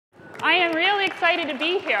I am really excited to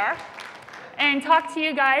be here and talk to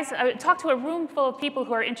you guys, talk to a room full of people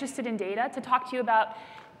who are interested in data, to talk to you about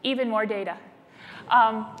even more data.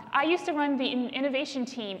 I used to run the innovation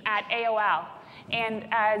team at AOL. And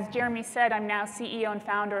as Jeremy said, I'm now CEO and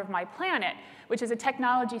founder of MyPlanet, which is a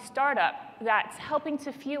technology startup that's helping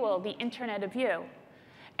to fuel the Internet of You.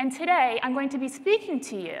 And today, I'm going to be speaking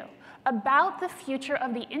to you about the future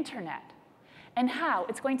of the Internet and how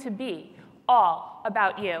it's going to be all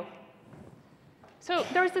about you. So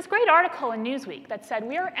there was this great article in Newsweek that said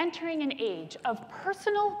we are entering an age of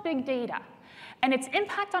personal big data, and its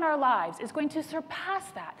impact on our lives is going to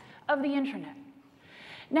surpass that of the Internet.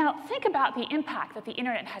 Now, think about the impact that the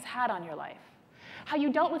Internet has had on your life, how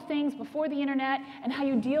you dealt with things before the Internet and how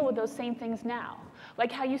you deal with those same things now,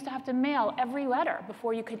 like how you used to have to mail every letter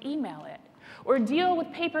before you could email it, or deal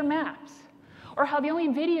with paper maps, or how the only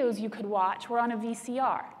videos you could watch were on a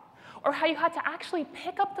VCR, or how you had to actually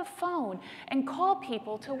pick up the phone and call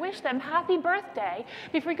people to wish them happy birthday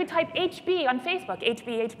before you could type HB on Facebook,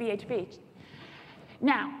 HB, HB, HB.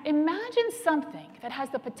 Now, imagine something that has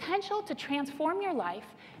the potential to transform your life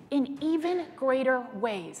in even greater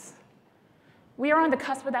ways. We are on the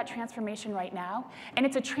cusp of that transformation right now, and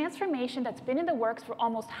it's a transformation that's been in the works for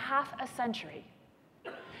almost half a century.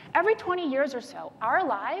 Every 20 years or so, our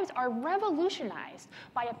lives are revolutionized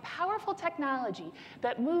by a powerful technology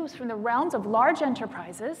that moves from the realms of large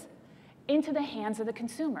enterprises into the hands of the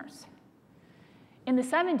consumers. In the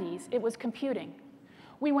 70s, it was computing.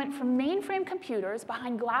 We went from mainframe computers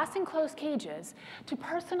behind glass enclosed cages to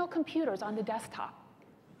personal computers on the desktop.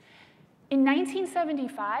 In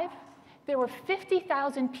 1975, there were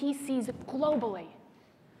 50,000 PCs globally.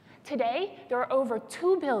 Today, there are over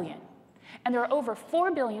 2 billion. And there are over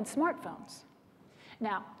 4 billion smartphones.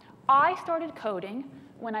 Now, I started coding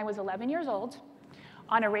when I was 11 years old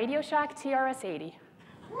on a Radio Shack TRS-80.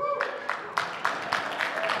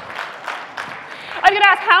 I was going to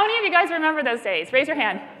ask, how many of you guys remember those days? Raise your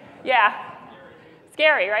hand. Yeah.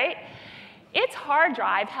 Scary, right? Its hard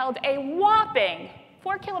drive held a whopping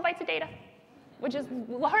 4 kilobytes of data, which is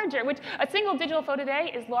larger, which a single digital photo today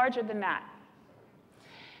is larger than that.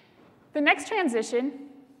 The next transition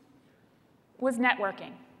was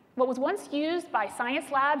networking. What was once used by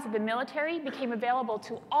science labs of the military became available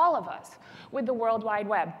to all of us with the World Wide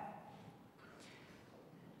Web.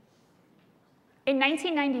 In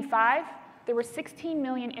 1995, there were 16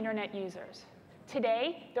 million internet users.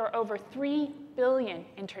 Today, there are over 3 billion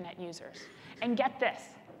internet users. And get this,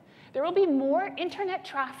 there will be more internet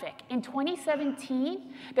traffic in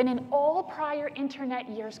 2017 than in all prior internet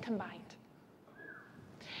years combined.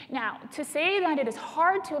 Now, to say that it is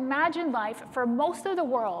hard to imagine life for most of the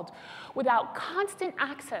world without constant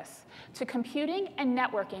access to computing and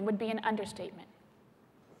networking would be an understatement.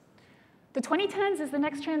 The 2010s is the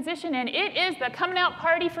next transition, and it is the coming out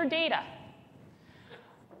party for data.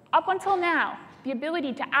 Up until now, the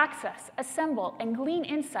ability to access, assemble, and glean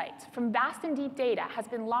insights from vast and deep data has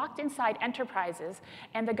been locked inside enterprises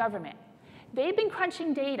and the government. They've been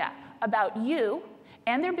crunching data about you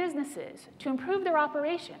and their businesses to improve their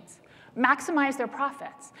operations, maximize their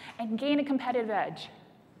profits, and gain a competitive edge.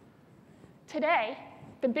 Today,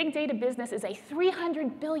 the big data business is a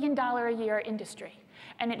 $300 billion a year industry,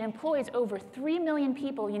 and it employs over 3 million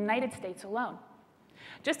people in the United States alone.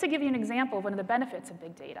 Just to give you an example of one of the benefits of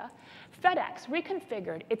big data, FedEx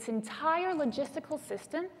reconfigured its entire logistical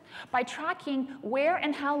system by tracking where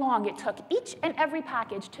and how long it took each and every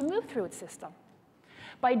package to move through its system.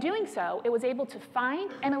 By doing so, it was able to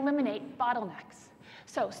find and eliminate bottlenecks.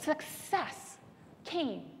 So success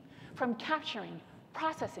came from capturing,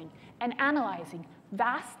 processing, and analyzing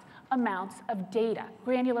vast amounts of data,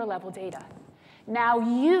 granular level data. Now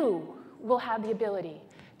you will have the ability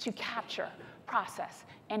to capture, process,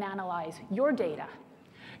 and analyze your data.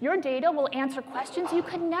 Your data will answer questions you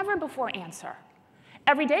could never before answer.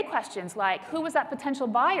 Everyday questions like, who was that potential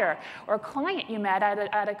buyer or client you met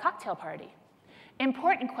at a cocktail party?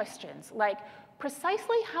 Important questions like,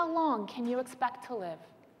 precisely how long can you expect to live?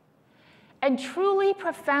 And truly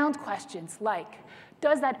profound questions like,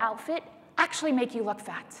 does that outfit actually make you look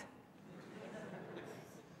fat?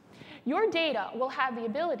 Your data will have the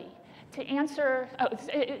ability to answer,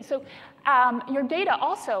 your data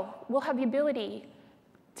also will have the ability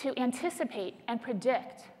to anticipate and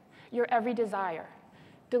predict your every desire,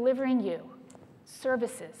 delivering you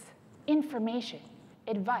services, information,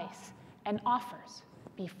 advice, and offers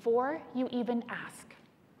before you even ask.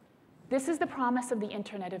 This is the promise of the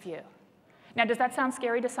Internet of You. Now, does that sound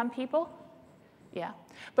scary to some people? Yeah.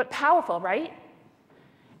 But powerful, right?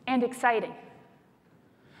 And exciting.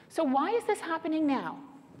 So why is this happening now?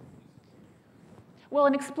 Well,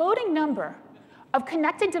 an exploding number of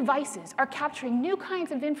connected devices are capturing new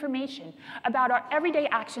kinds of information about our everyday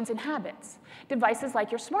actions and habits. Devices like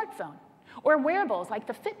your smartphone, or wearables like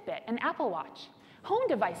the Fitbit and Apple Watch, home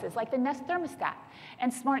devices like the Nest thermostat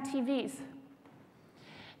and smart TVs.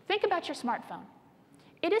 Think about your smartphone.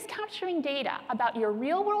 It is capturing data about your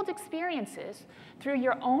real-world experiences through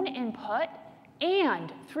your own input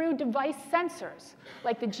and through device sensors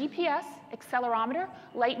like the GPS, accelerometer,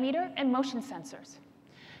 light meter, and motion sensors.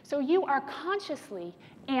 So you are consciously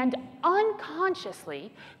and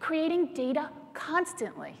unconsciously creating data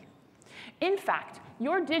constantly. In fact,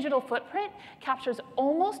 your digital footprint captures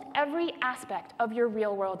almost every aspect of your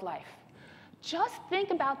real-world life. Just think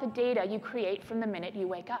about the data you create from the minute you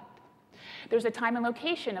wake up. There's a time and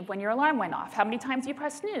location of when your alarm went off, how many times you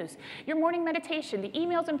press snooze, your morning meditation, the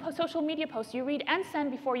emails and social media posts you read and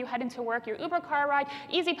send before you head into work, your Uber car ride,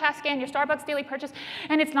 EasyPass scan, your Starbucks daily purchase,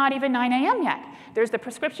 and it's not even 9 a.m. yet. There's the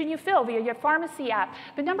prescription you fill via your pharmacy app,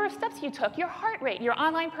 the number of steps you took, your heart rate, your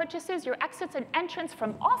online purchases, your exits and entrance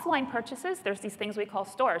from offline purchases. There's these things we call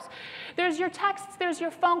stores. There's your texts, there's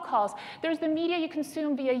your phone calls, there's the media you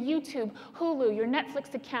consume via YouTube, Hulu, your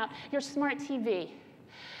Netflix account, your smart TV.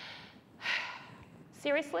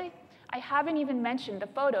 Seriously? I haven't even mentioned the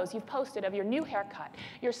photos you've posted of your new haircut,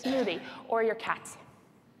 your smoothie, or your cats.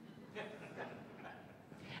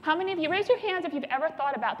 How many of you, raise your hands if you've ever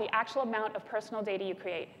thought about the actual amount of personal data you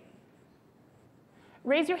create?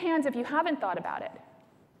 Raise your hands if you haven't thought about it.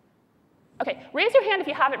 Okay, raise your hand if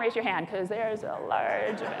you haven't raised your hand, because there's a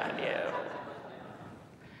large amount of you.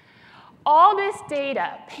 All this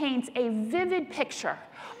data paints a vivid picture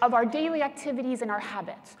of our daily activities and our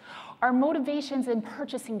habits, our motivations and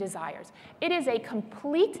purchasing desires. It is a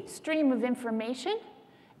complete stream of information,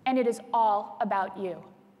 and it is all about you.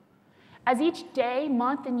 As each day,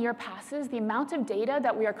 month, and year passes, the amount of data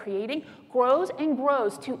that we are creating grows and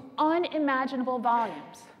grows to unimaginable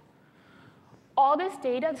volumes. All this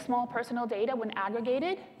data, the small personal data, when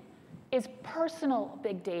aggregated, is personal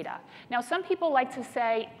big data. Now, some people like to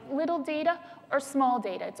say little data or small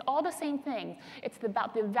data. It's all the same thing. It's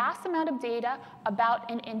about the vast amount of data about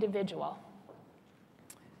an individual.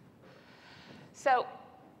 So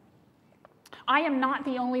I am not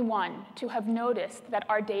the only one to have noticed that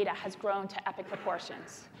our data has grown to epic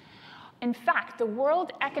proportions. In fact, the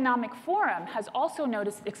World Economic Forum has also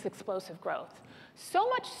noticed its explosive growth. So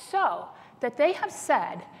much so that they have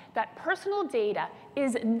said that personal data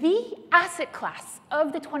is the asset class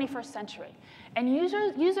of the 21st century. And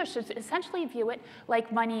users should essentially view it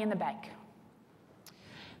like money in the bank.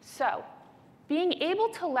 So being able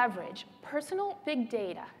to leverage personal big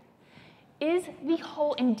data is the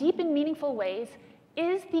whole, in deep and meaningful ways,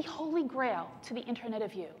 is the holy grail to the Internet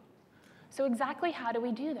of You. So exactly how do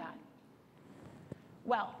we do that?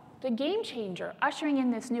 Well, the game changer ushering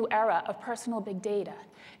in this new era of personal big data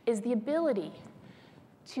is the ability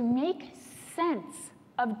to make sense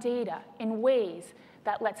of data in ways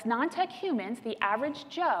that lets non-tech humans, the average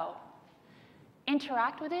Joe,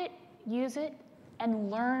 interact with it, use it, and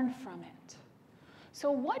learn from it. So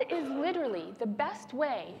what is literally the best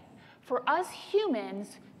way for us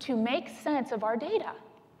humans to make sense of our data?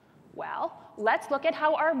 Well, let's look at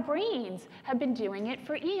how our brains have been doing it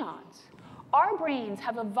for eons. Our brains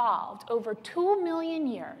have evolved over 2 million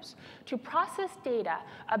years to process data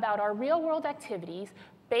about our real-world activities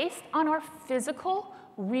based on our physical,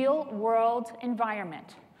 real-world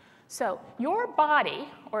environment. So your body,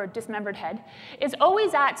 or dismembered head, is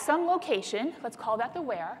always at some location, let's call that the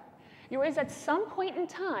where. You're always at some point in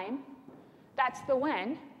time, that's the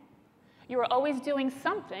when. You're always doing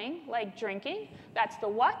something, like drinking, that's the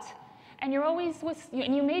what. And you're always with,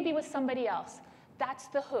 and you may be with somebody else, that's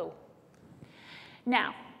the who.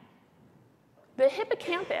 Now, the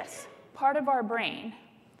hippocampus, part of our brain,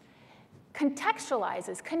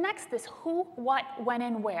 contextualizes, connects this who, what, when,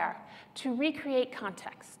 and where to recreate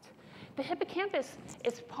context. The hippocampus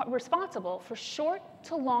is responsible for short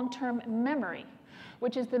to long-term memory,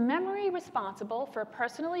 which is the memory responsible for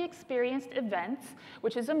personally experienced events,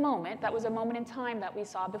 which is a moment, that was a moment in time that we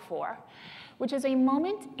saw before, which is a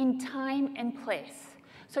moment in time and place.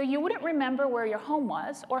 So you wouldn't remember where your home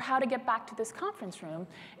was or how to get back to this conference room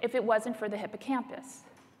if it wasn't for the hippocampus.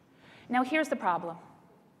 Now here's the problem.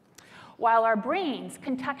 While our brains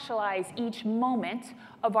contextualize each moment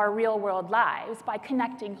of our real-world lives by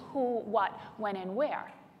connecting who, what, when, and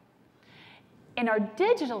where, in our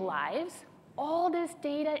digital lives, all this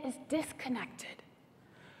data is disconnected.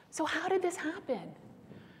 So how did this happen?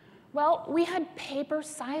 Well, we had paper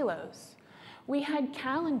silos. We had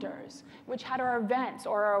calendars, which had our events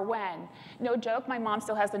or our when. No joke, my mom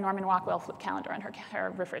still has the Norman Rockwell calendar on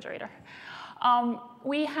her refrigerator.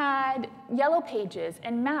 We had yellow pages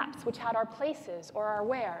and maps, which had our places or our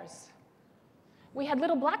wheres. We had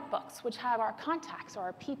little black books, which have our contacts or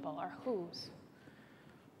our people, our who's.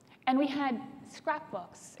 And we had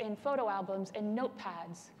scrapbooks and photo albums and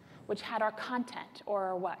notepads, which had our content or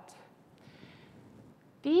our what.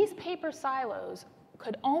 These paper silos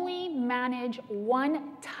could only manage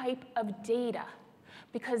one type of data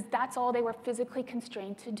because that's all they were physically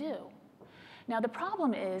constrained to do. Now, the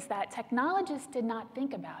problem is that technologists did not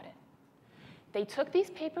think about it. They took these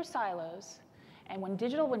paper silos, and when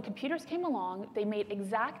computers came along, they made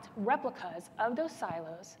exact replicas of those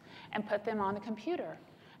silos and put them on the computer.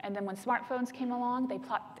 And then when smartphones came along, they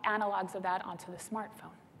plopped analogs of that onto the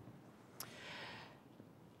smartphone.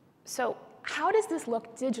 So how does this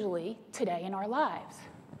look digitally today in our lives?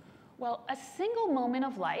 Well, a single moment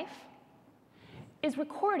of life is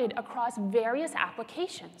recorded across various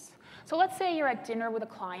applications. So let's say you're at dinner with a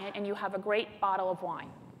client and you have a great bottle of wine.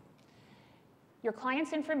 Your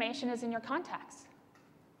client's information is in your contacts.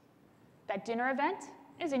 That dinner event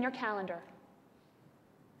is in your calendar.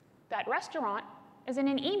 That restaurant is in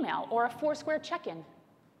an email or a Foursquare check-in.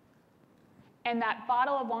 And that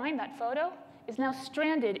bottle of wine, that photo, is now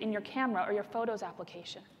stranded in your camera or your Photos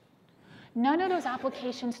application. None of those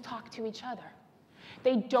applications talk to each other.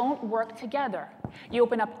 They don't work together. You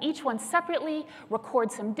open up each one separately,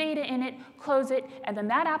 record some data in it, close it, and then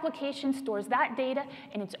that application stores that data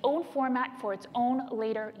in its own format for its own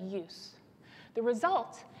later use. The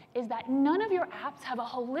result is that none of your apps have a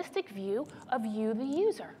holistic view of you, the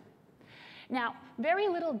user. Now, very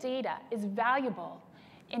little data is valuable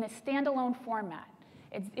in a standalone format.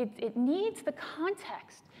 It needs the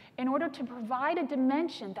context in order to provide a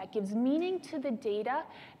dimension that gives meaning to the data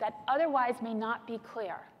that otherwise may not be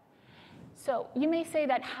clear. So you may say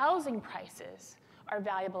that housing prices are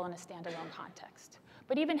valuable in a standalone context.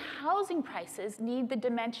 But even housing prices need the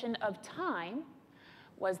dimension of time.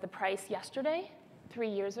 Was the price yesterday, 3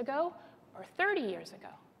 years ago, or 30 years ago?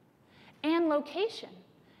 And location.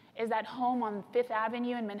 Is that home on Fifth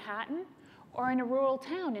Avenue in Manhattan or in a rural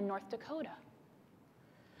town in North Dakota?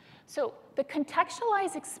 So the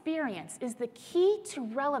contextualized experience is the key to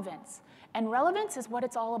relevance, and relevance is what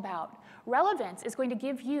it's all about. Relevance is going to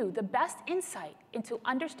give you the best insight into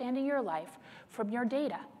understanding your life from your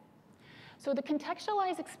data. So the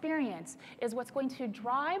contextualized experience is what's going to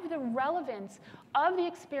drive the relevance of the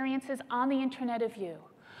experiences on the Internet of You,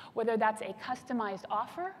 whether that's a customized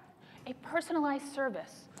offer, a personalized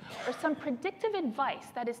service, or some predictive advice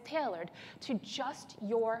that is tailored to just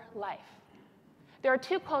your life. There are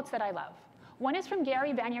two quotes that I love. One is from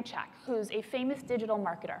Gary Vaynerchuk, who's a famous digital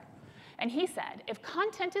marketer. And he said, if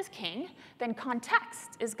content is king, then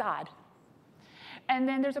context is God. And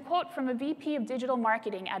then there's a quote from a VP of digital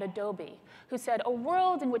marketing at Adobe, who said, a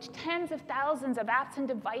world in which tens of thousands of apps and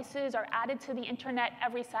devices are added to the internet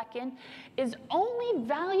every second is only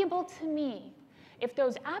valuable to me if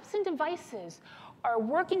those apps and devices are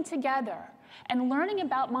working together and learning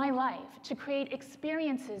about my life to create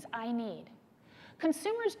experiences I need.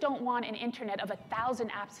 Consumers don't want an internet of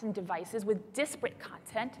 1,000 apps and devices with disparate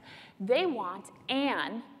content. They want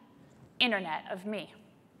an internet of me.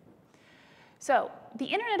 So the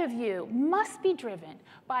internet of you must be driven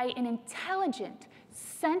by an intelligent,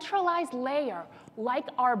 centralized layer like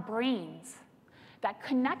our brains that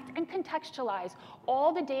connect and contextualize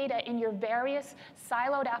all the data in your various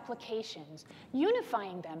siloed applications,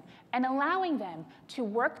 unifying them and allowing them to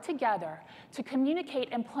work together to communicate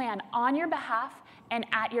and plan on your behalf and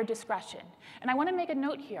at your discretion. And I want to make a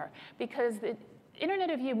note here, because the Internet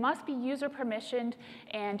of You must be user permissioned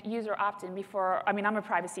and user opt-in before, I mean, I'm a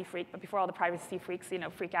privacy freak, but before all the privacy freaks,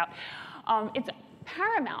 freak out. It's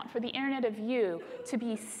paramount for the Internet of You to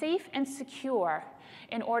be safe and secure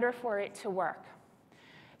in order for it to work.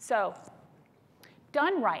 So,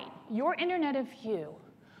 done right, your Internet of You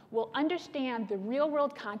will understand the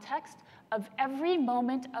real-world context of every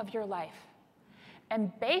moment of your life.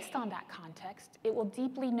 And based on that context, it will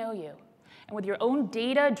deeply know you. And with your own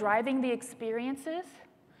data driving the experiences,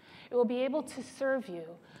 it will be able to serve you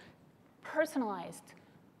personalized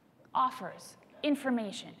offers,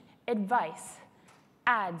 information, advice,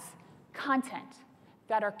 ads, content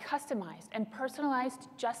that are customized and personalized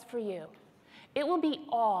just for you. It will be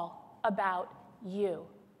all about you.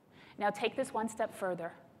 Now take this one step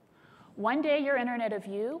further. One day your Internet of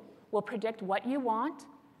You will predict what you want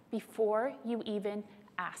before you even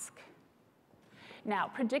ask.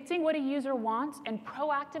 Now, predicting what a user wants and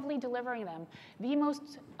proactively delivering them the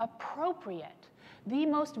most appropriate, the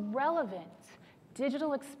most relevant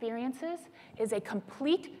digital experiences is a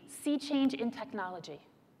complete sea change in technology.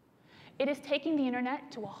 It is taking the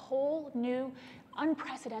internet to a whole new,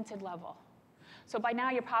 unprecedented level. So by now,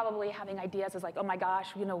 you're probably having ideas as like, oh my gosh,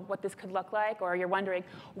 you know, what this could look like, or you're wondering,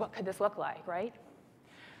 what could this look like, right?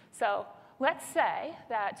 So let's say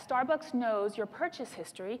that Starbucks knows your purchase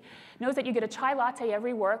history, knows that you get a chai latte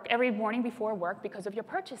every morning before work because of your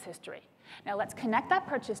purchase history. Now let's connect that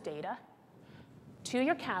purchase data to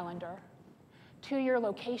your calendar, to your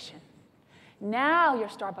location. Now your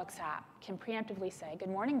Starbucks app can preemptively say, good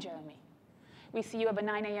morning, Jeremy. We see you have a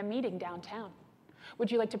 9 a.m. meeting downtown.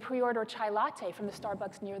 Would you like to pre-order a chai latte from the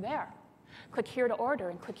Starbucks near there? Click here to order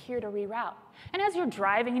and click here to reroute. And as you're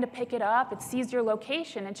driving to pick it up, it sees your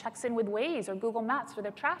location and checks in with Waze or Google Maps for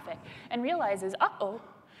their traffic and realizes, uh-oh,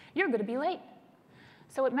 you're going to be late.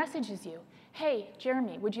 So it messages you, hey,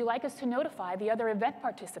 Jeremy, would you like us to notify the other event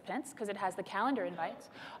participants, because it has the calendar invites,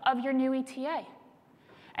 of your new ETA?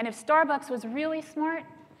 And if Starbucks was really smart,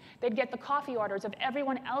 they'd get the coffee orders of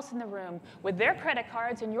everyone else in the room with their credit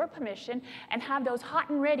cards and your permission and have those hot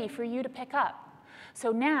and ready for you to pick up.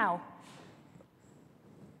 So now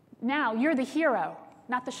you're the hero,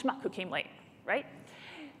 not the schmuck who came late, right?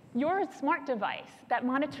 Your smart device that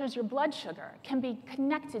monitors your blood sugar can be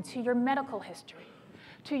connected to your medical history,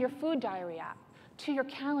 to your food diary app, to your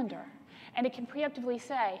calendar. And it can preemptively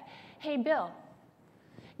say, hey, Bill,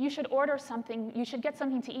 you should order something, you should get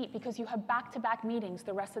something to eat because you have back-to-back meetings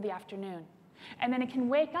the rest of the afternoon. And then it can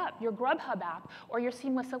wake up your Grubhub app or your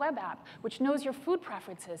Seamless Web app, which knows your food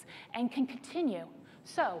preferences and can continue.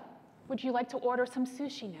 So, would you like to order some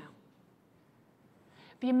sushi now?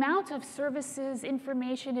 The amount of services,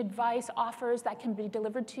 information, advice, offers that can be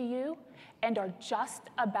delivered to you and are just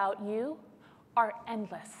about you are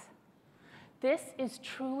endless. This is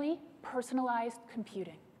truly personalized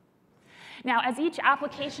computing. Now, as each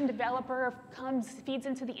application developer feeds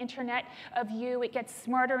into the internet of you, it gets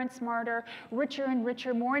smarter and smarter, richer and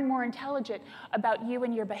richer, more and more intelligent about you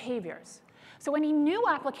and your behaviors. So any new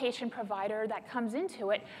application provider that comes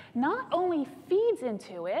into it not only feeds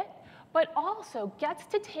into it, but also gets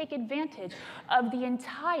to take advantage of the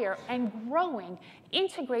entire and growing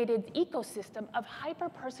integrated ecosystem of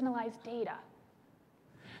hyper-personalized data.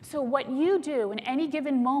 So what you do in any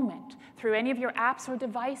given moment through any of your apps or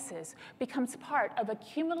devices becomes part of a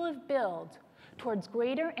cumulative build towards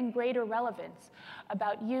greater and greater relevance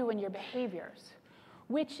about you and your behaviors,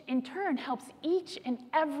 which in turn helps each and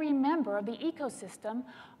every member of the ecosystem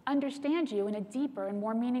understand you in a deeper and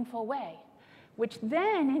more meaningful way, which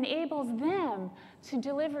then enables them to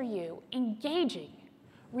deliver you engaging,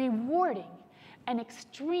 rewarding, and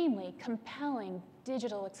extremely compelling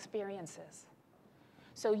digital experiences.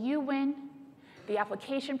 So you win, the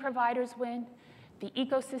application providers win, the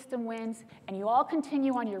ecosystem wins, and you all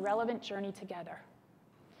continue on your relevant journey together.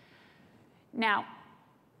 Now,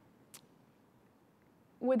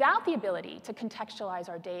 without the ability to contextualize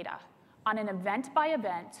our data on an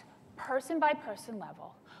event-by-event, person-by-person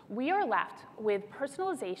level, we are left with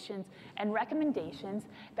personalizations and recommendations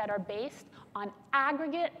that are based on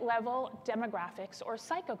aggregate-level demographics or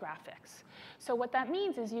psychographics. So what that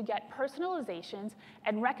means is you get personalizations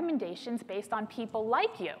and recommendations based on people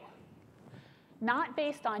like you, not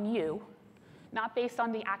based on you, not based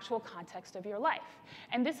on the actual context of your life.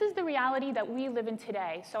 And this is the reality that we live in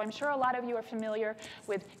today. So I'm sure a lot of you are familiar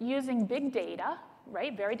with using big data,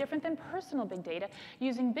 right? Very different than personal big data,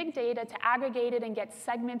 using big data to aggregate it and get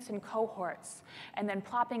segments and cohorts, and then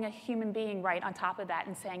plopping a human being right on top of that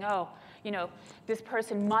and saying, oh, you know, this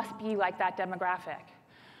person must be like that demographic.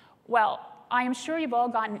 Well, I am sure you've all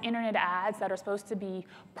gotten internet ads that are supposed to be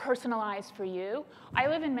personalized for you. I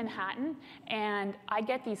live in Manhattan, and I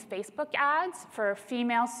get these Facebook ads for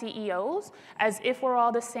female CEOs as if we're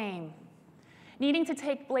all the same, needing to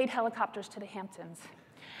take Blade helicopters to the Hamptons.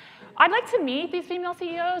 I'd like to meet these female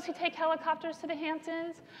CEOs who take helicopters to the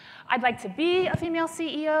Hamptons. I'd like to be a female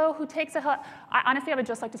CEO who takes honestly, I would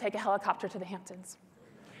just like to take a helicopter to the Hamptons.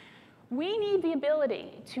 We need the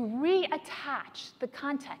ability to reattach the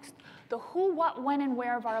context, the who, what, when, and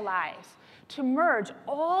where of our lives, to merge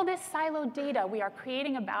all this siloed data we are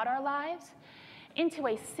creating about our lives into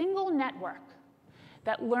a single network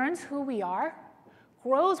that learns who we are,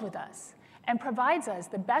 grows with us, and provides us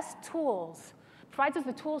the best tools, provides us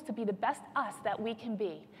the tools to be the best us that we can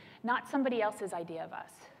be, not somebody else's idea of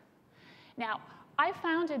us. Now, I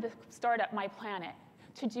founded the startup My Planet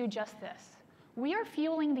to do just this. We are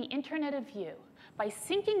fueling the Internet of You by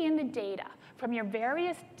syncing in the data from your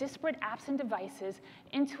various disparate apps and devices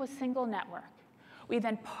into a single network. We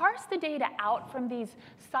then parse the data out from these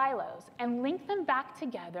silos and link them back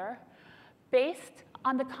together based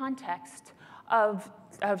on the context of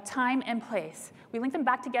time and place. We link them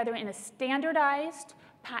back together in a standardized,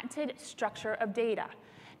 patented structure of data.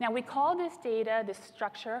 Now, we call this data, this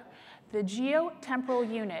structure, the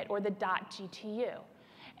geotemporal unit, or the .gtu.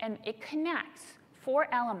 And it connects 4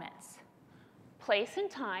 elements: place and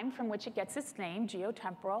time, from which it gets its name,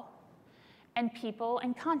 geotemporal, and people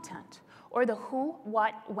and content, or the who,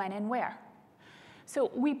 what, when, and where. So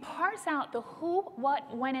we parse out the who,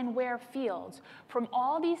 what, when, and where fields from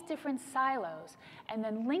all these different silos and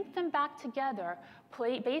then link them back together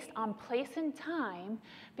based on place and time,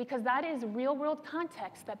 because that is real-world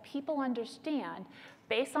context that people understand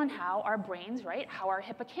based on how our brains, right, how our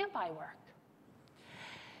hippocampi work.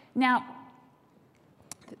 Now,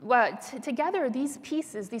 together, these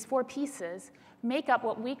pieces, these 4 pieces, make up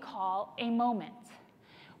what we call a moment,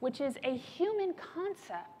 which is a human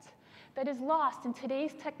concept that is lost in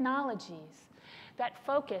today's technologies that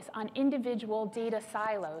focus on individual data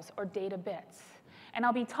silos or data bits. And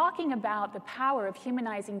I'll be talking about the power of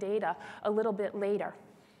humanizing data a little bit later.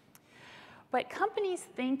 But companies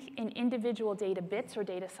think in individual data bits or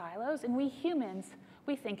data silos, and we humans,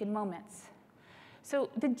 we think in moments. So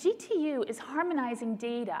the GTU is harmonizing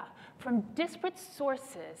data from disparate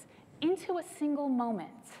sources into a single moment,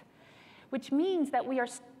 which means that we are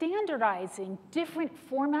standardizing different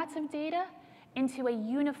formats of data into a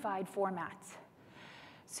unified format.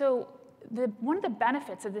 So one of the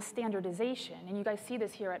benefits of this standardization, and you guys see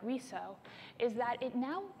this here at RISO, is that it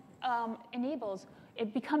now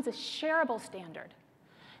it becomes a shareable standard.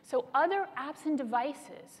 So other apps and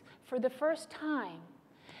devices, for the first time,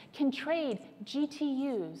 can trade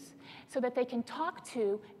GTUs so that they can talk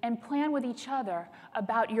to and plan with each other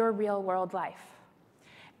about your real-world life.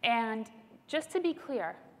 And just to be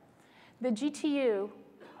clear, the GTU,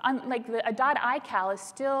 unlike a .ical, is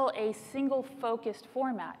still a single-focused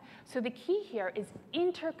format. So the key here is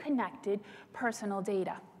interconnected personal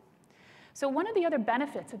data. So one of the other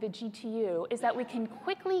benefits of the GTU is that we can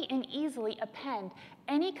quickly and easily append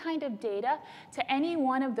any kind of data to any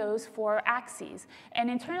one of those 4 axes. And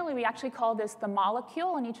internally, we actually call this the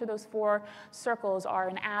molecule, and each of those 4 circles are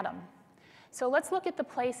an atom. So let's look at the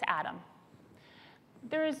place atom.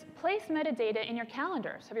 There's place metadata in your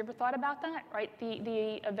calendars. Have you ever thought about that, right?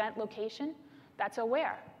 The event location, that's a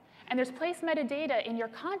where. And there's place metadata in your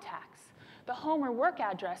contacts, the home or work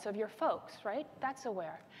address of your folks, right? That's a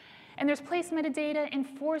where. And there's place metadata in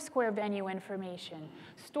Foursquare venue information,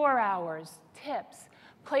 store hours, tips,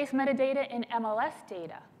 place metadata in MLS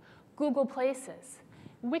data, Google Places,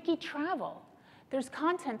 Wiki Travel. There's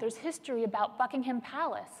content, there's history about Buckingham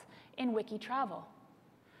Palace in Wiki Travel.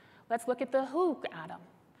 Let's look at the who atom.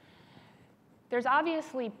 There's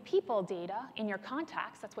obviously people data in your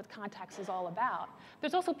contacts. That's what contacts is all about.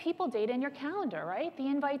 There's also people data in your calendar, right? The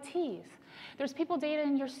invitees. There's people data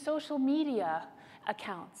in your social media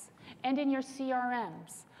accounts and in your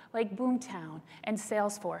CRMs, like Boomtown and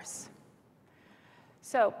Salesforce.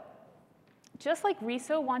 So just like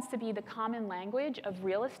RISO wants to be the common language of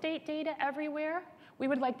real estate data everywhere, we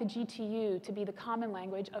would like the GTU to be the common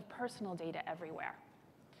language of personal data everywhere.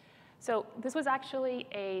 So this was actually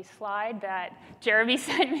a slide that Jeremy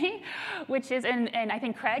sent me, which is, and I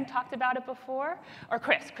think Craig talked about it before, or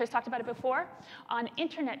Chris talked about it before, on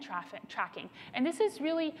internet traffic tracking. And this is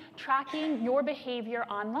really tracking your behavior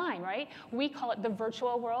online, right? We call it the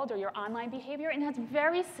virtual world or your online behavior, and it has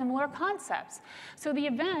very similar concepts. So the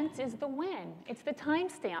event is the when, it's the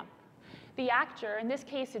timestamp. The actor, in this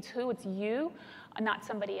case, it's who, it's you, not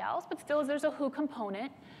somebody else, but still there's a who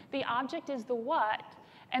component. The object is the what.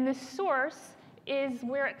 And the source is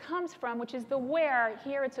where it comes from, which is the where.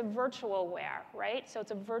 Here it's a virtual where, right? So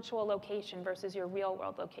it's a virtual location versus your real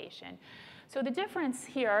world location. So the difference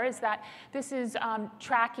here is that this is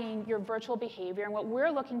tracking your virtual behavior. And what we're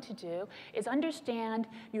looking to do is understand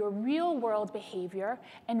your real world behavior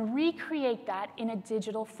and recreate that in a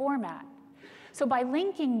digital format. So by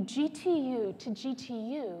linking GTU to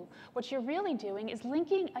GTU, what you're really doing is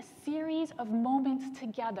linking a series of moments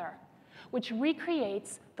together, which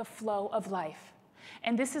recreates the flow of life.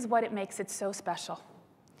 And this is what it makes it so special.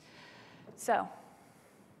 So,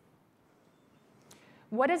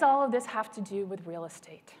 what does all of this have to do with real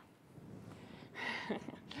estate?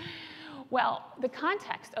 Well, the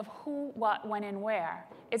context of who, what, when, and where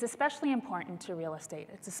is especially important to real estate.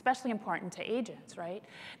 It's especially important to agents, right?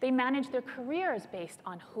 They manage their careers based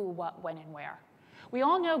on who, what, when, and where. We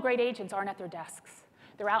all know great agents aren't at their desks.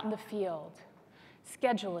 They're out in the field,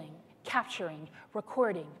 scheduling, capturing,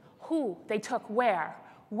 recording, who they took where,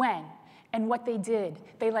 when, and what they did.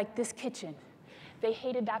 They liked this kitchen. They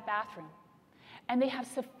hated that bathroom. And they have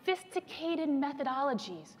sophisticated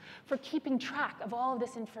methodologies for keeping track of all of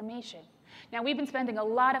this information. Now, we've been spending a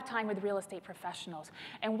lot of time with real estate professionals,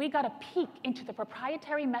 and we got a peek into the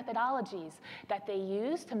proprietary methodologies that they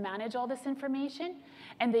use to manage all this information,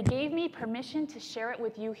 and they gave me permission to share it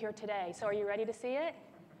with you here today. So are you ready to see it?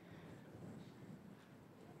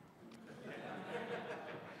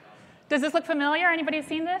 Does this look familiar? Anybody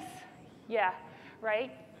seen this? Yeah,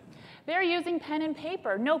 right? They're using pen and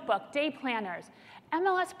paper, notebook, day planners,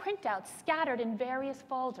 MLS printouts scattered in various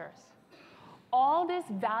folders. All this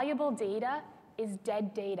valuable data is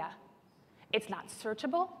dead data. It's not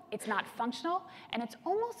searchable, it's not functional, and it's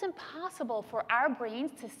almost impossible for our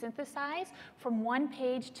brains to synthesize from one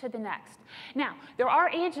page to the next. Now, there are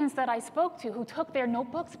agents that I spoke to who took their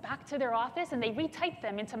notebooks back to their office and they retyped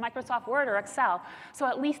them into Microsoft Word or Excel, so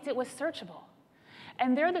at least it was searchable.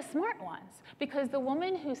 And they're the smart ones, because the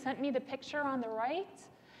woman who sent me the picture on the right,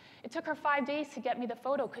 it took her 5 days to get me the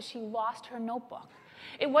photo because she lost her notebook.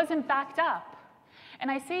 It wasn't backed up. And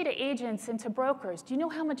I say to agents and to brokers, do you know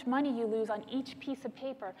how much money you lose on each piece of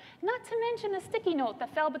paper? Not to mention the sticky note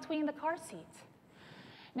that fell between the car seats.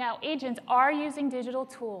 Now, agents are using digital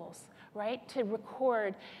tools, right, to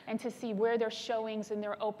record and to see where their showings and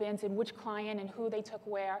their opens and which client and who they took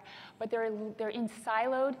where, but they're in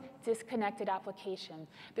siloed, disconnected applications.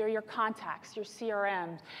 They're your contacts, your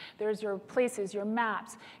CRM, there's your places, your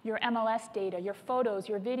maps, your MLS data, your photos,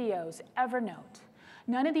 your videos, Evernote.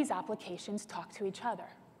 None of these applications talk to each other.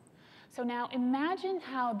 So now imagine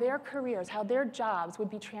how their careers, how their jobs would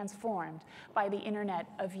be transformed by the Internet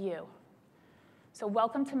of You. So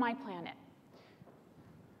welcome to my planet.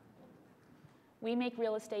 We make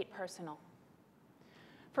real estate personal.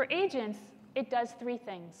 For agents, it does three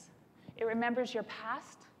things. It remembers your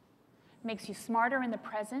past, makes you smarter in the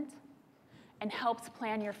present, and helps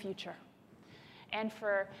plan your future. And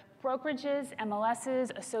for brokerages,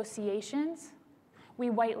 MLSs, associations, we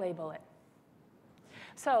white label it.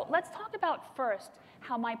 So let's talk about first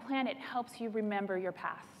how My Planet helps you remember your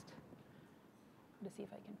past. Let's see if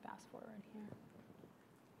I can fast forward here.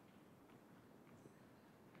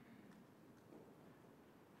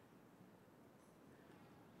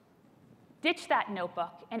 Ditch that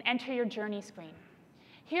notebook and enter your journey screen.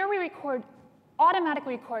 Here we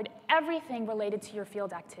automatically record everything related to your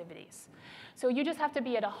field activities. So you just have to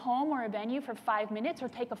be at a home or a venue for 5 minutes or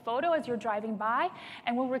take a photo as you're driving by,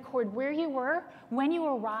 and we'll record where you were, when you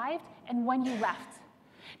arrived, and when you left.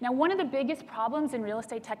 Now, one of the biggest problems in real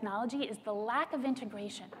estate technology is the lack of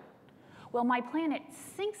integration. Well, My Planet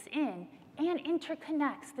syncs in and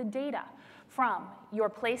interconnects the data from your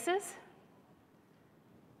places,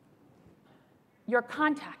 your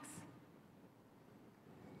contacts,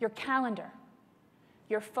 your calendar,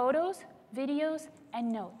 your photos, videos,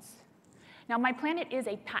 and notes. Now, My Planet is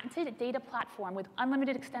a patented data platform with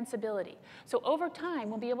unlimited extensibility. So over time,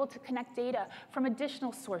 we'll be able to connect data from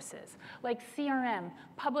additional sources, like CRM,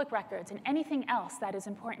 public records, and anything else that is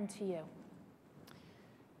important to you.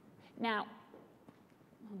 Now,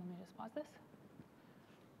 let me just pause this.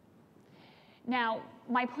 Now,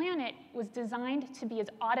 My Planet was designed to be as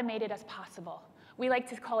automated as possible. We like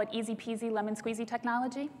to call it easy peasy lemon squeezy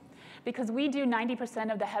technology, because we do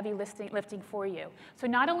 90% of the heavy lifting for you. So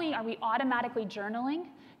not only are we automatically journaling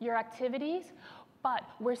your activities, but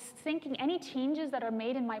we're syncing any changes that are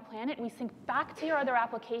made in My Planet, we sync back to your other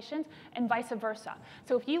applications and vice versa.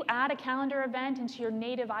 So if you add a calendar event into your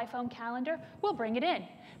native iPhone calendar, we'll bring it in.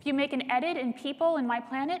 If you make an edit in People in My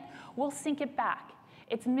Planet, we'll sync it back.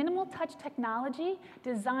 It's minimal touch technology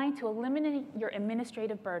designed to eliminate your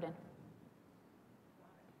administrative burden.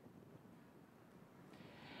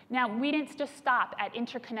 Now, we didn't just stop at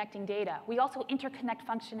interconnecting data. We also interconnect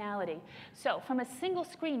functionality. So from a single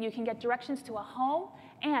screen, you can get directions to a home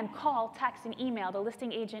and call, text, and email the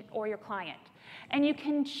listing agent or your client. And you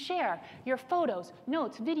can share your photos,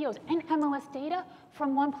 notes, videos, and MLS data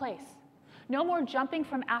from one place. No more jumping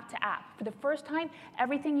from app to app. For the first time,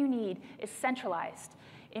 everything you need is centralized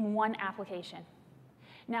in one application.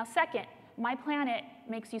 Now, second, My Planet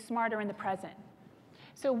makes you smarter in the present.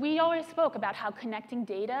 So we always spoke about how connecting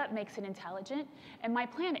data makes it intelligent, and My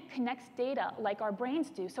Planet connects data like our brains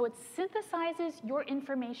do, so it synthesizes your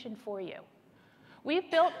information for you.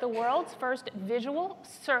 We've built the world's first visual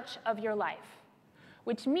search of your life,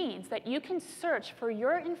 which means that you can search for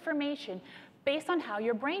your information based on how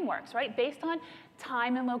your brain works, right? Based on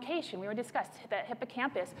time and location. We were discussed that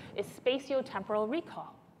hippocampus is spatiotemporal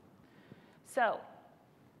recall. So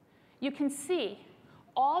you can see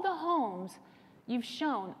all the homes you've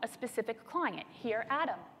shown a specific client, here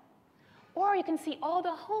Adam. Or you can see all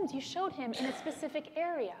the homes you showed him in a specific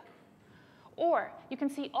area. Or you can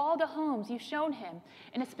see all the homes you've shown him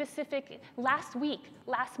in a specific last week,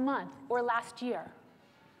 last month, or last year.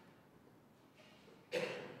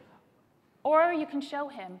 Or you can show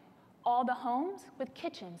him all the homes with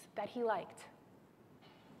kitchens that he liked.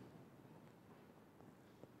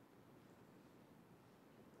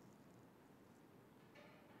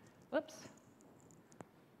 Whoops.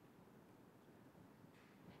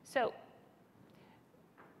 So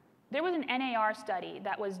there was an NAR study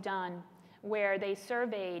that was done where they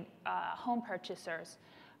surveyed home purchasers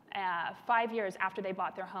 5 years after they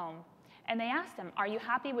bought their home. And they asked them, are you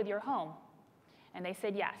happy with your home? And they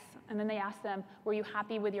said yes. And then they asked them, were you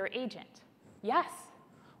happy with your agent? Yes.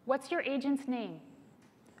 What's your agent's name?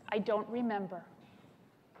 I don't remember.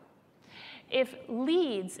 If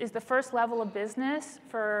leads is the first level of business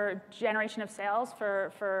for generation of sales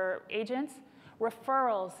for agents,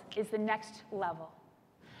 referrals is the next level.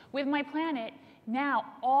 With MyPlanet, now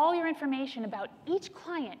all your information about each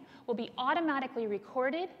client will be automatically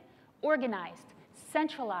recorded, organized,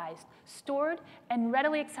 centralized, stored, and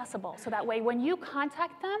readily accessible. So that way when you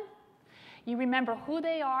contact them, you remember who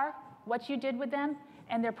they are, what you did with them,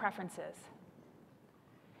 and their preferences.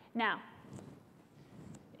 Now,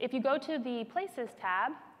 if you go to the Places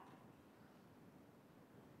tab,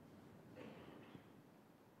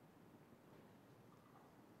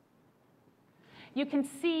 you can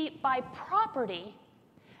see by property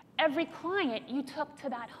every client you took to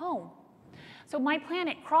that home. So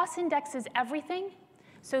MyPlanet cross-indexes everything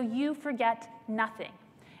so you forget nothing.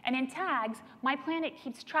 And in tags, MyPlanet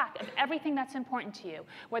keeps track of everything that's important to you,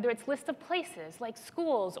 whether it's list of places like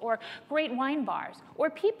schools or great wine bars, or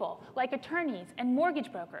people like attorneys and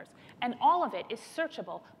mortgage brokers. And all of it is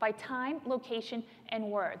searchable by time, location, and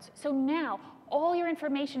words. So now all your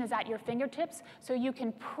information is at your fingertips so you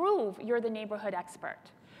can prove you're the neighborhood expert.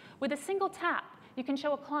 With a single tap, you can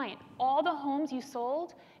show a client all the homes you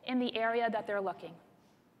sold in the area that they're looking.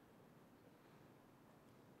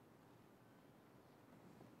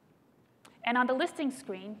 And on the listing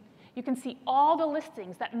screen, you can see all the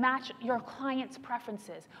listings that match your client's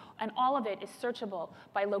preferences. And all of it is searchable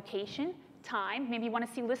by location, time. Maybe you want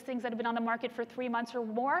to see listings that have been on the market for 3 months or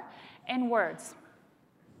more, and words.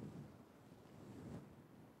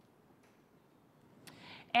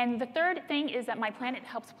 And the third thing is that MyPlanet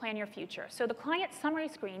helps plan your future. So the client summary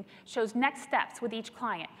screen shows next steps with each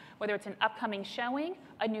client, whether it's an upcoming showing,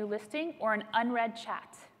 a new listing, or an unread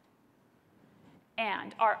chat.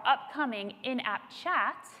 And our upcoming in-app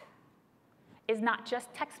chat is not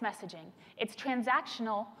just text messaging. It's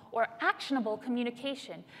transactional or actionable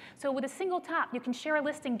communication. So with a single tap, you can share a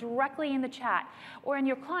listing directly in the chat, or in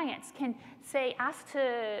your clients can say, ask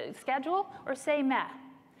to schedule, or say meh.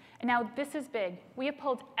 And now this is big. We have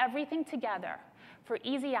pulled everything together for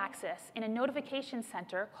easy access in a notification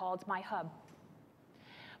center called MyHub.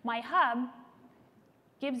 MyHub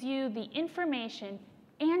gives you the information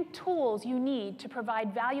and tools you need to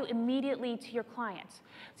provide value immediately to your clients.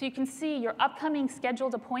 So you can see your upcoming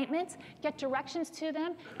scheduled appointments, get directions to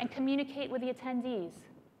them, and communicate with the attendees.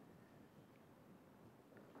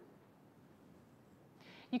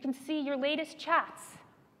 You can see your latest chats.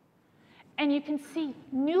 And you can see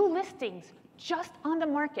new listings just on the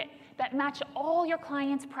market that match all your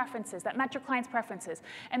clients' preferences,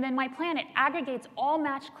 And then MyPlanet aggregates all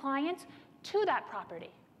matched clients to that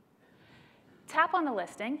property. Tap on the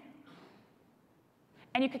listing,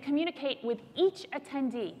 and you can communicate with each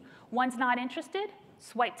attendee. One's not interested,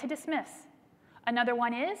 swipe to dismiss. Another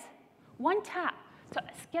one is, one tap to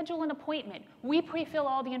schedule an appointment. We pre-fill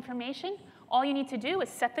all the information. All you need to do is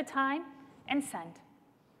set the time and send.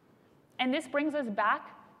 And this brings us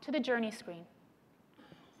back to the journey screen.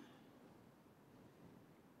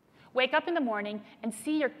 Wake up in the morning and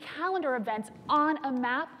see your calendar events on a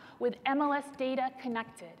map with MLS data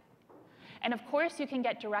connected. And of course, you can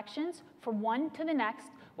get directions from one to the next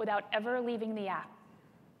without ever leaving the app.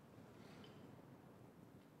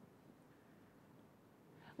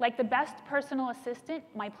 Like the best personal assistant,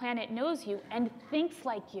 MyPlanet knows you and thinks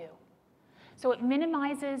like you. So it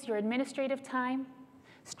minimizes your administrative time,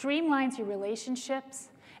 streamlines your relationships,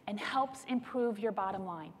 and helps improve your bottom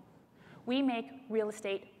line. We make real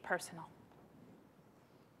estate personal.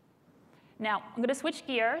 Now, I'm going to switch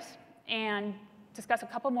gears and discuss a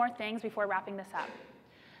couple more things before wrapping this up.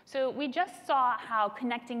 So we just saw how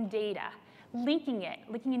connecting data, linking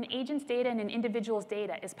an agent's data and an individual's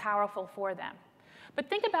data is powerful for them. But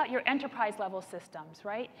think about your enterprise level systems,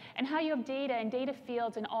 right? And how you have data and data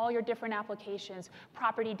fields in all your different applications,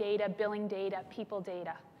 property data, billing data, people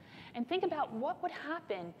data. And think about what would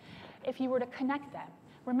happen if you were to connect them.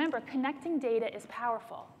 Remember, connecting data is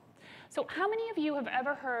powerful. So how many of you have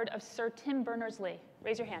ever heard of Sir Tim Berners-Lee?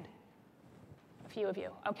 Raise your hand. A few of you,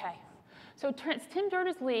 okay. So Tim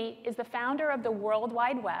Berners-Lee is the founder of the World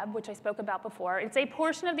Wide Web, which I spoke about before. It's a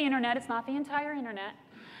portion of the internet. It's not the entire internet.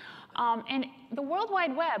 And the World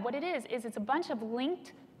Wide Web, what it is it's a bunch of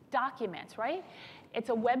linked documents, right? It's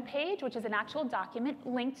a web page, which is an actual document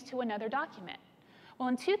linked to another document. Well,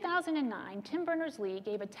 in 2009, Tim Berners-Lee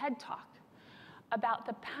gave a TED Talk about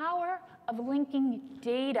the power of linking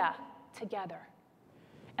data together.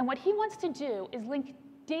 And what he wants to do is link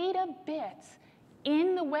data bits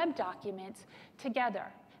in the web documents together.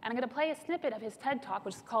 And I'm going to play a snippet of his TED Talk,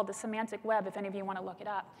 which is called The Semantic Web, if any of you want to look it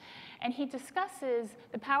up. And he discusses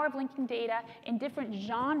the power of linking data in different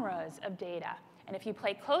genres of data. And if you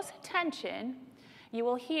pay close attention, you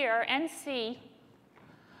will hear and see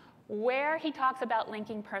where he talks about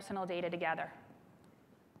linking personal data together.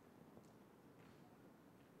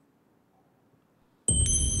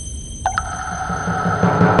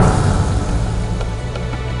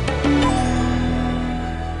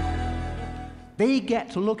 They get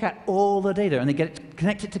to look at all the data and they get it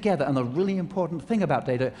connected together. And the really important thing about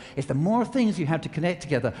data is the more things you have to connect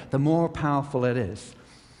together, the more powerful it is.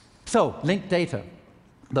 So, linked data.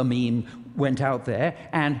 The meme went out there,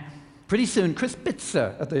 and pretty soon Chris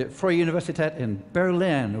Bitzer at the Freie Universität in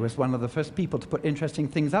Berlin, who was one of the first people to put interesting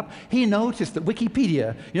things up, he noticed that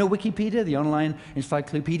Wikipedia, you know Wikipedia, the online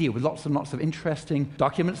encyclopedia with lots and lots of interesting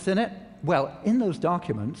documents in it? Well, in those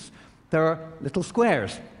documents, there are little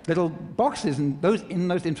squares, little boxes, and in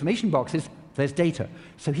those information boxes, there's data.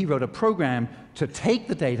 So he wrote a program to take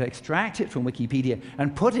the data, extract it from Wikipedia,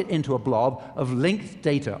 and put it into a blob of linked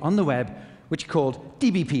data on the web, which he called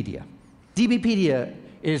DBpedia. DBpedia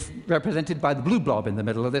is represented by the blue blob in the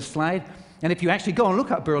middle of this slide. And if you actually go and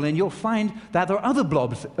look at Berlin, you'll find that there are other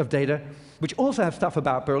blobs of data which also have stuff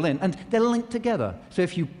about Berlin, and they're linked together. So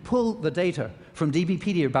if you pull the data from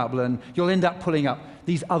DBpedia about Berlin, you'll end up pulling up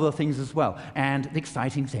these other things as well. And the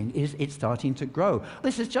exciting thing is it's starting to grow.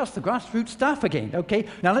 This is just the grassroots stuff again, okay?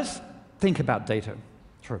 Now let's think about data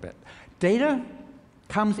for a bit. Data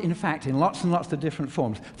comes, in fact, in lots and lots of different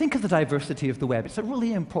forms. Think of the diversity of the web. It's a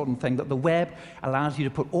really important thing that the web allows you to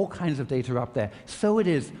put all kinds of data up there. So it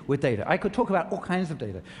is with data. I could talk about all kinds of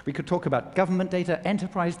data. We could talk about government data.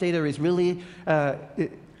 Enterprise data is really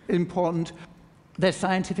important. There's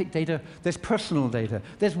scientific data, there's personal data,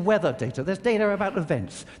 there's weather data, there's data about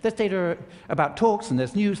events, there's data about talks, and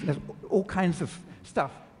there's news, and there's all kinds of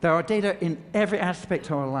stuff. There are data in every aspect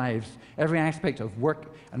of our lives, every aspect of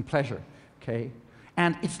work and pleasure, okay?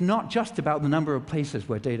 And it's not just about the number of places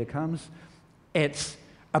where data comes, it's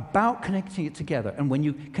about connecting it together. And when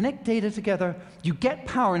you connect data together, you get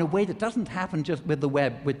power in a way that doesn't happen just with the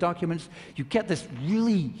web, with documents. You get this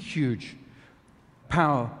really huge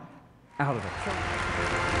power out of it.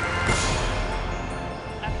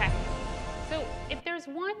 Okay. So if there's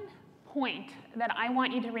one point that I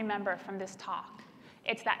want you to remember from this talk,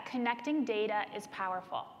 it's that connecting data is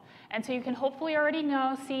powerful. And so you can hopefully already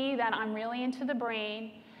see that I'm really into the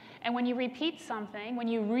brain. And when you repeat something, when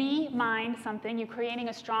you remind something, you're creating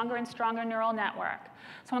a stronger and stronger neural network.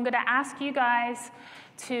 So I'm going to ask you guys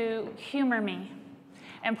to humor me.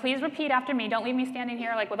 And please repeat after me. Don't leave me standing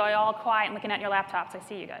here like with all quiet and looking at your laptops. I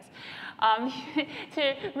see you guys.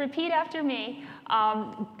 To repeat after me,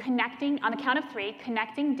 connecting, on the count of 3,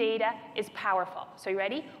 connecting data is powerful. So you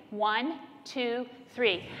ready? 1, 2,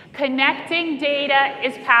 3. Connecting data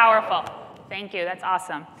is powerful. Thank you. That's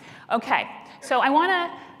awesome. OK. So I want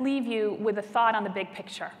to leave you with a thought on the big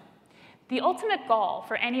picture. The ultimate goal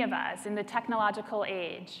for any of us in the technological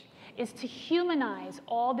age is to humanize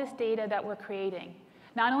all this data that we're creating.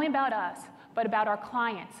 Not only about us, but about our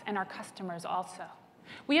clients and our customers also.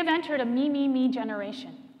 We have entered a me, me, me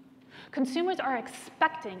generation. Consumers are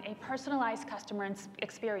expecting a personalized customer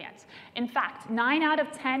experience. In fact, 9 out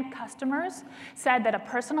of 10 customers said that a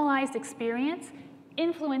personalized experience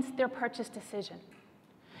influenced their purchase decision.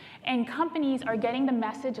 And companies are getting the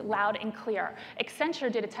message loud and clear.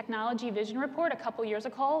 Accenture did a technology vision report a couple years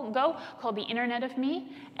ago called the Internet of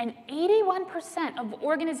Me, and 81% of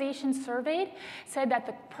organizations surveyed said that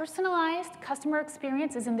the personalized customer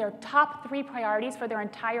experience is in their top 3 priorities for their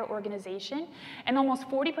entire organization, and almost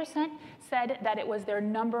 40% said that it was their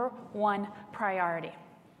 #1 priority.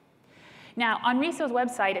 Now, on Riso's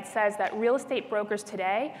website, it says that real estate brokers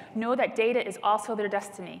today know that data is also their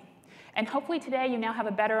destiny. And hopefully today you now have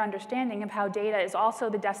a better understanding of how data is also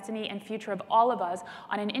the destiny and future of all of us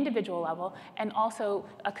on an individual level and also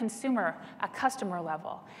a customer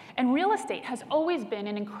level. And real estate has always been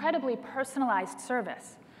an incredibly personalized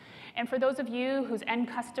service. And for those of you whose end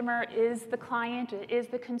customer is the client, is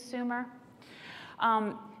the consumer,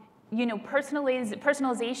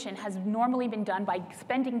 personalization has normally been done by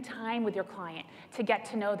spending time with your client to get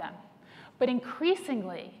to know them. But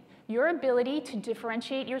increasingly, your ability to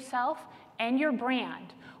differentiate yourself and your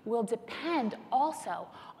brand will depend also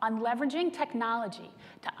on leveraging technology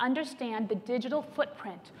to understand the digital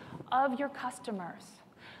footprint of your customers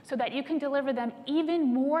so that you can deliver them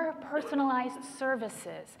even more personalized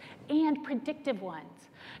services and predictive ones,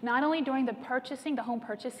 not only during the home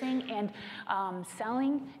purchasing and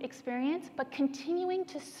selling experience, but continuing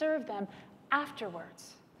to serve them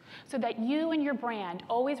afterwards so that you and your brand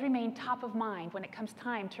always remain top of mind when it comes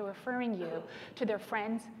time to referring you to their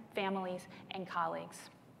friends, families, and colleagues.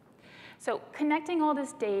 So connecting all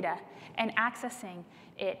this data and accessing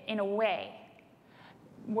it in a way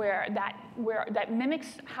where that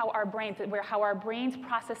mimics how our brains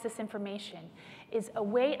process this information is a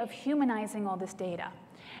way of humanizing all this data.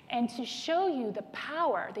 And to show you the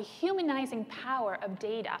power, the humanizing power of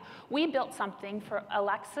data, we built something for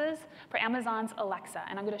Amazon's Alexa,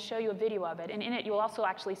 and I'm going to show you a video of it. And in it, you'll also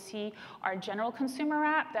actually see our general consumer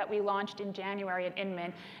app that we launched in January at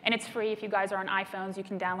Inman, and it's free. If you guys are on iPhones, you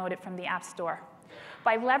can download it from the App Store.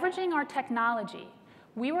 By leveraging our technology,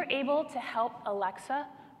 we were able to help Alexa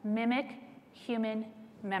mimic human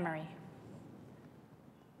memory.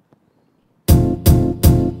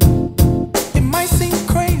 It might seem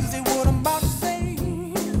crazy what I'm about to say.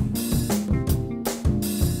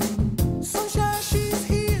 Sunshine, she's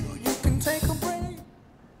here, you can take a break.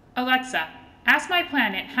 Alexa, ask my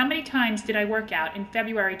planet how many times did I work out in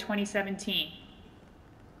February 2017?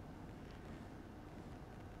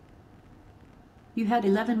 You had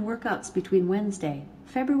 11 workouts between Wednesday,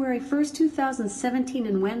 February 1st, 2017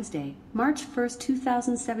 and Wednesday, March 1st,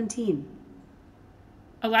 2017.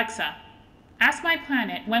 Alexa, ask my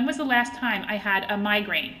planet when was the last time I had a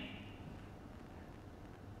migraine?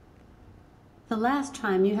 The last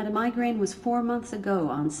time you had a migraine was 4 months ago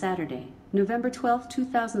on Saturday, November 12th,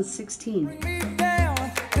 2016. Bring me down,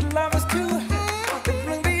 your love is too hot to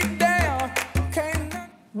bring me down.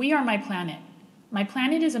 We are My Planet. My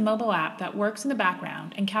Planet is a mobile app that works in the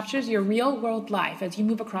background and captures your real-world life as you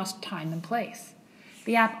move across time and place.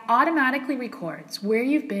 The app automatically records where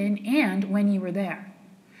you've been and when you were there.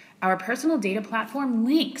 Our personal data platform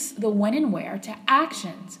links the when and where to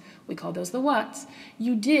actions, we call those the whats,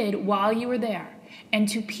 you did while you were there, and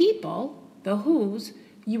to people, the whos,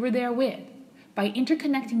 you were there with, by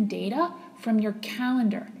interconnecting data from your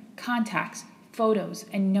calendar, contacts, photos,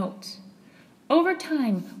 and notes. Over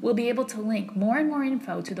time, we'll be able to link more and more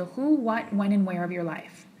info to the who, what, when, and where of your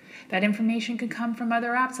life. That information could come from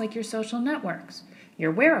other apps like your social networks,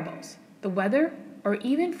 your wearables, the weather, or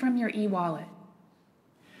even from your e-wallet.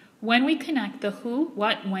 When we connect the who,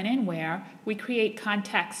 what, when, and where, we create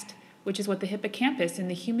context, which is what the hippocampus in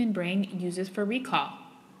the human brain uses for recall.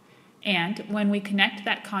 And when we connect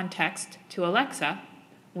that context to Alexa,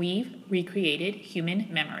 we've recreated human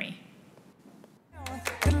memory.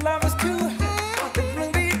 Your love is too hot to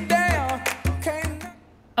bring me down.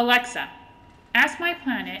 Alexa, ask my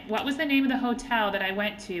planet what was the name of the hotel that I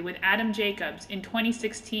went to with Adam Jacobs in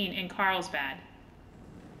 2016 in Carlsbad?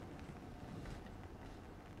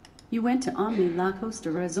 You went to Omni La Costa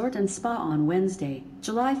Resort and Spa on Wednesday,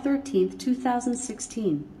 July 13th,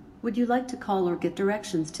 2016. Would you like to call or get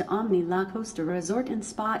directions to Omni La Costa Resort and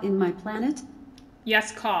Spa in My Planet?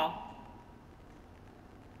 Yes, call.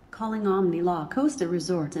 Calling Omni La Costa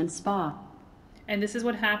Resort and Spa. And this is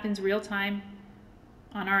what happens real time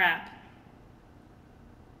on our app.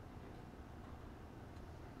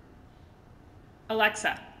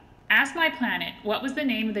 Alexa, ask my planet what was the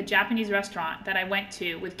name of the Japanese restaurant that I went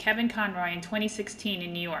to with Kevin Conroy in 2016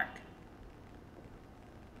 in New York?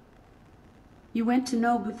 You went to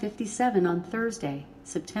Nobu 57 on Thursday,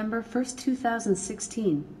 September 1st,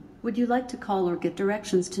 2016. Would you like to call or get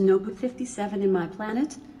directions to Nobu 57 in My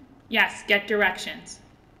Planet? Yes, get directions.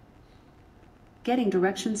 Getting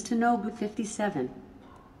directions to Nobu 57.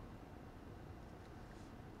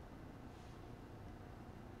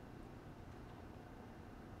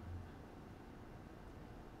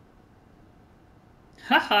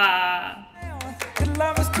 Haha. Your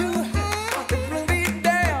love is too hot to bring me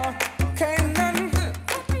down. Can't nothing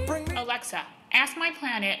bring me. Alexa, ask my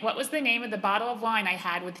planet what was the name of the bottle of wine I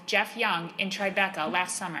had with Jeff Young in Tribeca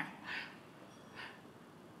last summer?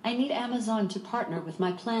 I need Amazon to partner with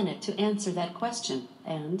My Planet to answer that question.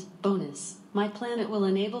 And, bonus, My Planet will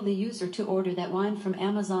enable the user to order that wine from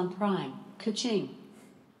Amazon Prime. Ka-ching.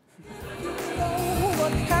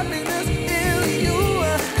 What happiness is you.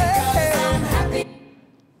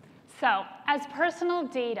 So, as personal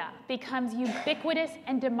data becomes ubiquitous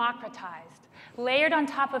and democratized, layered on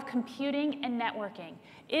top of computing and networking,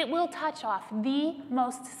 it will touch off the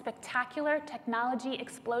most spectacular technology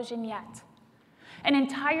explosion yet. An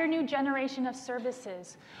entire new generation of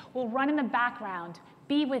services will run in the background,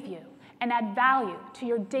 be with you, and add value to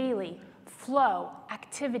your daily flow,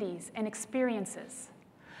 activities, and experiences.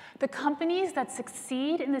 The companies that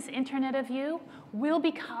succeed in this Internet of You will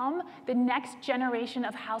become the next generation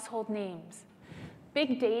of household names.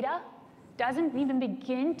 Big data doesn't even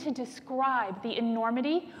begin to describe the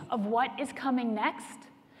enormity of what is coming next,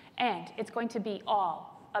 and it's going to be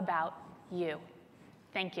all about you.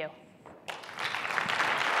 Thank you.